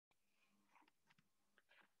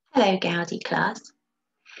Hello, Gaudi class.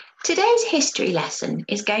 Today's history lesson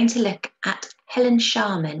is going to look at Helen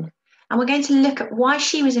Sharman, and we're going to look at why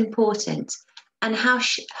she was important and how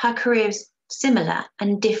her career is similar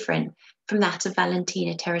and different from that of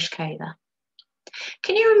Valentina Tereshkova.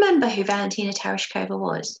 Can you remember who Valentina Tereshkova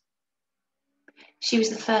was? She was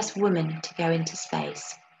the first woman to go into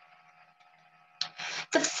space.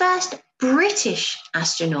 The first British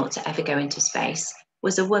astronaut to ever go into space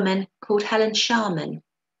was a woman called Helen Sharman.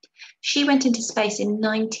 She went into space in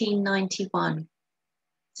 1991,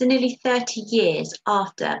 so nearly 30 years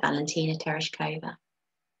after Valentina Tereshkova.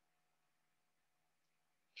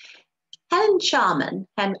 Helen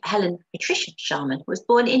Patricia Sharman, was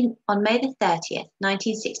born on May the 30th,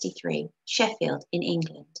 1963, Sheffield in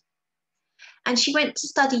England. And she went to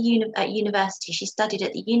study at university. She studied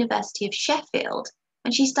at the University of Sheffield,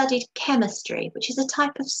 and she studied chemistry, which is a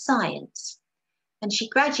type of science. And she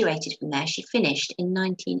graduated from there. She finished in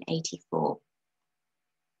 1984.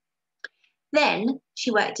 Then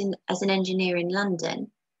she worked as an engineer in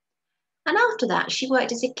London. And after that, she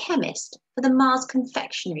worked as a chemist for the Mars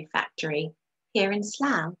Confectionery Factory here in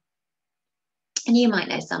Slough. And you might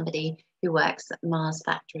know somebody who works at the Mars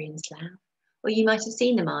factory in Slough, or you might have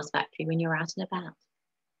seen the Mars factory when you're out and about.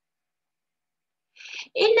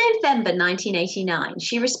 In November 1989,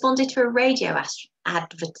 she responded to a radio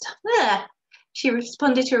advertisement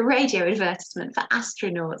for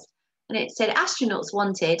astronauts, and it said astronauts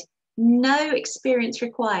wanted, no experience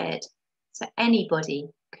required, so anybody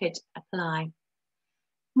could apply.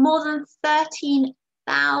 More than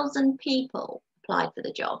 13,000 people applied for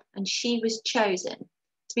the job, and she was chosen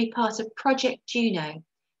to be part of Project Juno,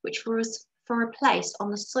 which was for a place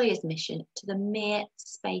on the Soyuz mission to the Mir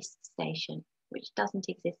space station, which doesn't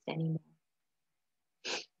exist anymore.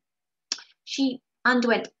 She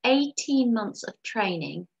underwent 18 months of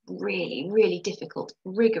training, really difficult,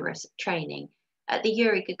 rigorous training at the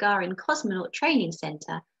Yuri Gagarin Cosmonaut Training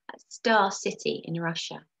Center at Star City in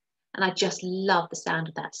Russia. And I just love the sound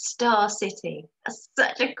of that, Star City. That's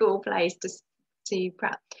such a cool place to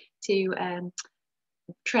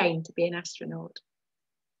train to be an astronaut.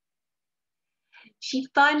 She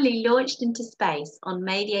finally launched into space on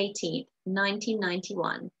May the 18th,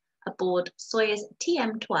 1991, aboard Soyuz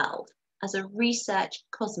TM-12 as a research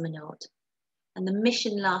cosmonaut, and the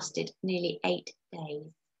mission lasted nearly 8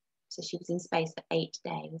 days. So she was in space for 8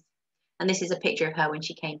 days. And this is a picture of her when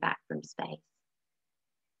she came back from space.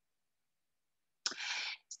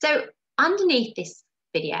 So underneath this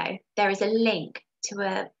video, there is a link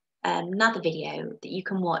to another video that you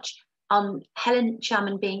can watch on Helen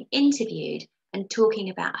Sharman being interviewed and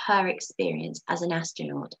talking about her experience as an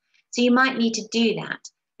astronaut. So you might need to do that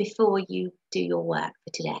before you do your work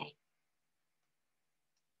for today.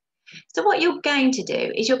 So what you're going to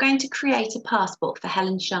do is you're going to create a passport for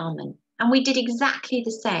Helen Sharman. And we did exactly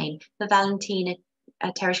the same for Valentina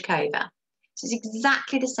Tereshkova. So it's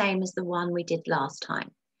exactly the same as the one we did last time.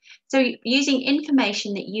 So using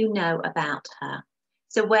information that you know about her.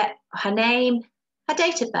 So where her name, her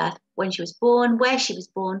date of birth, when she was born, where she was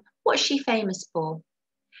born, what's she famous for?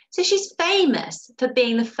 So she's famous for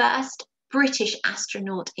being the first British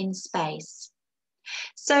astronaut in space.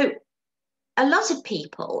 So a lot of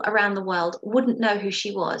people around the world wouldn't know who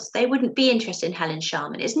she was. They wouldn't be interested in Helen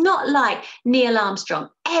Sharman. It's not like Neil Armstrong.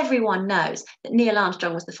 Everyone knows that Neil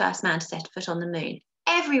Armstrong was the first man to set foot on the moon.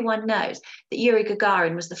 Everyone knows that Yuri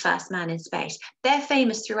Gagarin was the first man in space. They're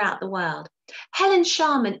famous throughout the world. Helen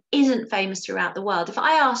Sharman isn't famous throughout the world. If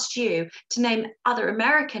I asked you to name other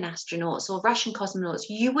American astronauts or Russian cosmonauts,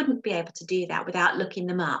 you wouldn't be able to do that without looking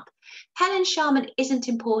them up. Helen Sharman isn't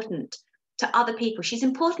important to other people. She's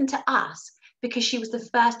important to us because she was the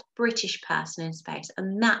first British person in space,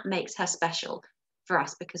 and that makes her special for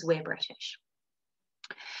us because we're British.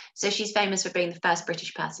 So she's famous for being the first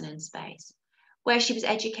British person in space. Where she was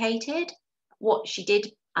educated, what she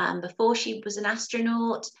did before she was an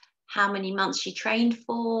astronaut, how many months she trained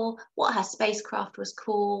for, what her spacecraft was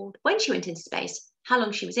called, when she went into space, how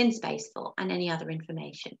long she was in space for, and any other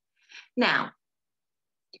information. Now,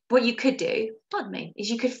 what you could do, pardon me,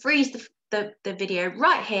 is you could freeze the video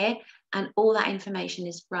right here, and all that information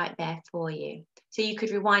is right there for you. So you could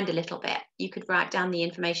rewind a little bit. You could write down the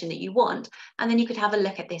information that you want, and then you could have a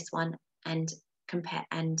look at this one and compare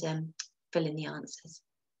and fill in the answers.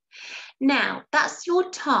 Now, that's your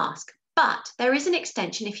task, but there is an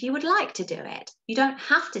extension if you would like to do it. You don't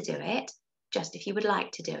have to do it, just if you would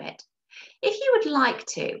like to do it. If you would like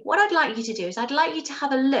to, what I'd like you to do is I'd like you to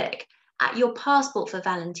have a look at your passport for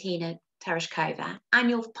Valentina Tereshkova and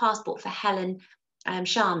your passport for Helen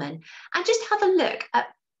Sharman, and just have a look at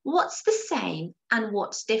what's the same and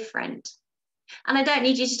what's different. And I don't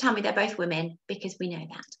need you to tell me they're both women because we know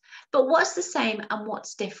that. But what's the same and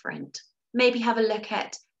what's different? Maybe have a look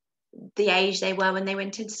at the age they were when they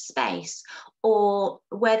went into space, or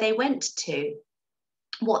where they went to,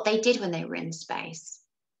 what they did when they were in space.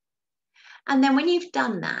 And then when you've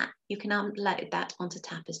done that, you can upload that onto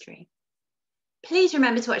Tapestry. Please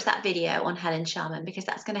remember to watch that video on Helen Sharman because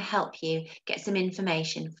that's going to help you get some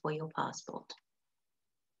information for your passport.